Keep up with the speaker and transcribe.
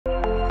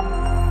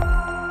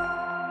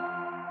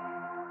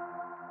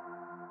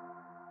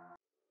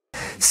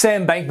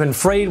Sam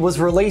Bankman-Fried was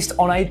released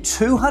on a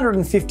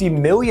 $250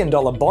 million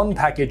bond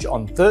package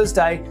on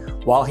Thursday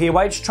while he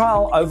awaits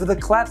trial over the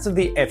collapse of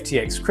the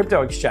FTX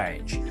crypto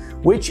exchange,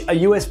 which a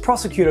US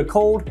prosecutor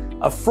called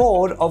a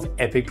fraud of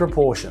epic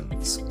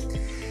proportions.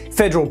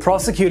 Federal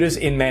prosecutors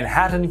in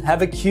Manhattan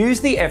have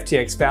accused the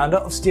FTX founder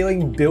of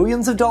stealing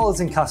billions of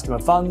dollars in customer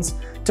funds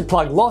to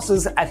plug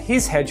losses at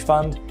his hedge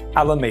fund,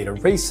 Alameda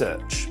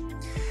Research.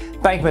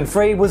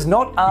 Bankman-Fried was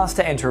not asked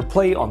to enter a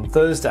plea on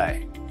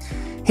Thursday.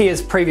 He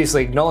has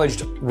previously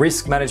acknowledged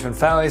risk management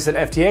failures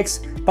at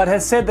FTX, but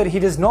has said that he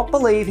does not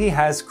believe he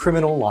has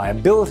criminal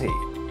liability.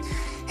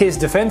 His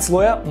defense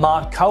lawyer,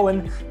 Mark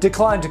Cohen,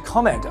 declined to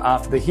comment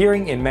after the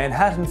hearing in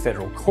Manhattan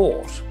Federal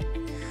Court.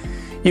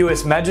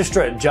 US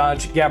Magistrate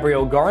Judge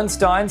Gabrielle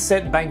Gorenstein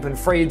set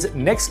Bankman-Fried's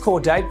next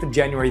court date for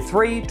January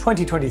 3,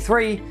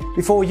 2023,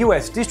 before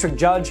US District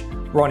Judge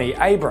Ronnie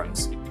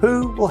Abrams,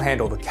 who will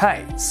handle the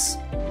case.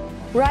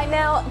 Right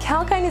now,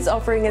 Kalkine is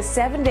offering a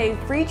 7-day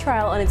free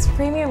trial on its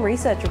premium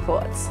research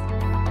reports.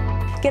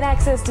 Get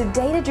access to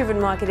data-driven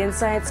market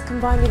insights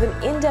combined with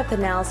an in-depth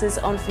analysis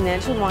on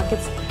financial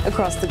markets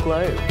across the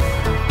globe.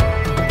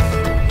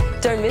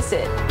 Don't miss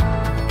it.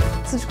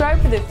 Subscribe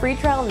for the free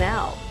trial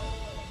now.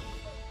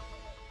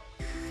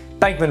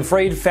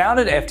 Bankman-Fried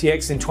founded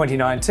FTX in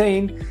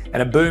 2019,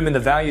 and a boom in the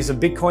values of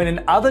Bitcoin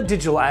and other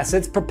digital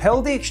assets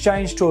propelled the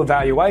exchange to a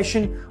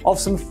valuation of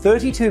some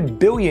 $32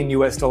 billion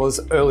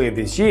earlier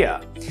this year,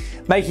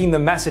 making the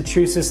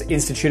Massachusetts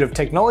Institute of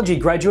Technology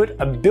graduate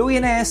a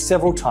billionaire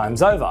several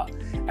times over,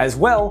 as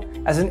well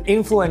as an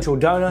influential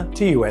donor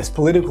to US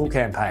political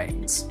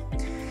campaigns.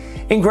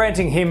 In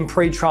granting him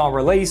pre-trial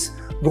release,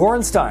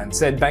 Gorenstein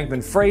said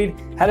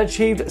Bankman-Fried had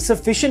achieved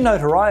sufficient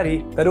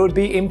notoriety that it would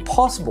be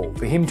impossible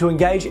for him to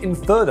engage in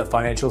further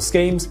financial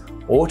schemes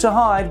or to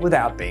hide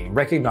without being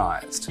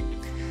recognised.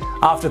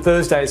 After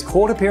Thursday's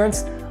court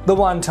appearance, the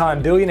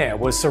one-time billionaire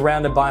was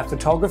surrounded by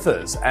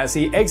photographers as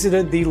he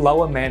exited the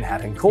Lower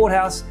Manhattan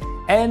courthouse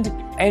and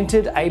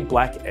entered a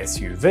black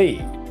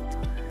SUV.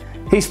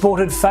 He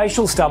sported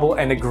facial stubble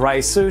and a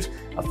grey suit,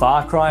 a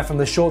far cry from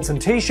the shorts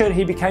and t-shirt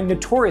he became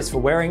notorious for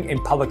wearing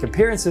in public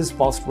appearances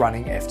whilst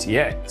running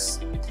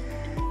FTX.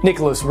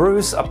 Nicholas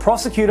Roos, a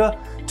prosecutor,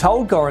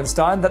 told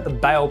Gorenstein that the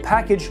bail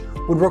package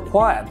would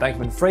require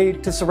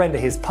Bankman-Fried to surrender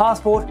his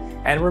passport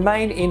and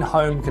remain in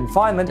home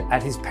confinement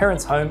at his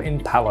parents' home in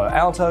Palo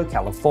Alto,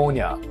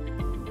 California.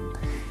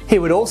 He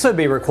would also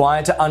be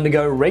required to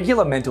undergo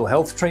regular mental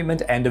health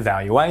treatment and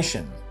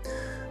evaluation.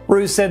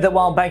 Roos said that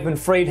while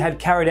Bankman-Fried had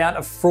carried out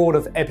a fraud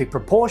of epic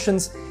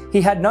proportions, he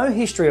had no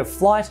history of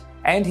flight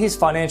and his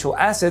financial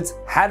assets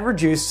had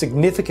reduced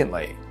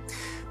significantly.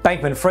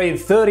 Bankman-Fried,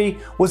 30,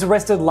 was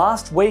arrested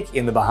last week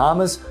in the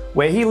Bahamas,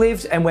 where he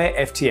lived and where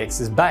FTX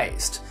is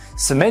based,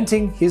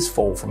 cementing his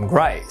fall from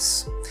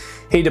grace.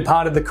 He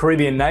departed the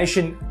Caribbean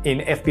nation in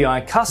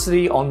FBI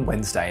custody on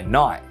Wednesday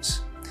night.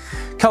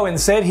 Cohen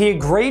said he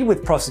agreed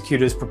with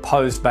prosecutors'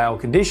 proposed bail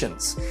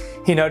conditions.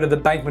 He noted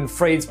that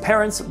Bankman-Fried's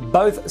parents,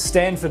 both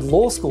Stanford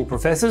Law School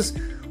professors,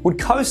 would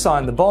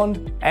co-sign the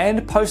bond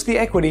and post the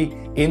equity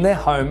in their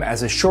home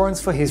as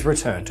assurance for his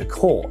return to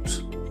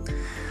court.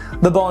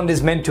 The bond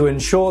is meant to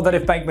ensure that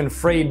if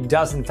Bankman-Fried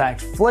does in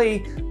fact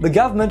flee, the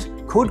government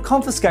could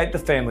confiscate the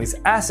family's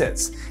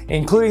assets,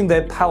 including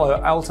their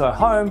Palo Alto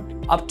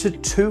home, up to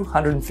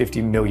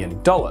 $250 million.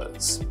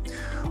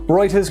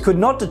 Reuters could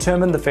not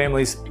determine the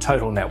family's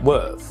total net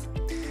worth.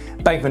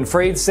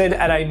 Bankman-Fried said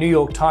at a New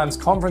York Times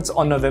conference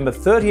on November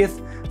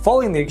 30th,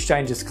 following the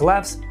exchange's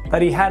collapse,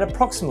 that he had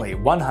approximately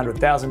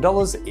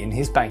 $100,000 in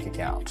his bank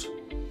account.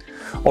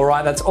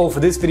 Alright, that's all for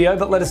this video,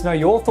 but let us know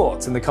your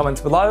thoughts in the comments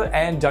below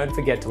and don't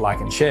forget to like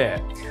and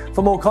share.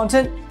 For more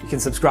content, you can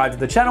subscribe to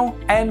the channel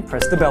and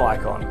press the bell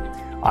icon.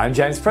 I'm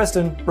James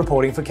Preston,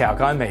 reporting for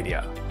Kalkine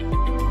Media.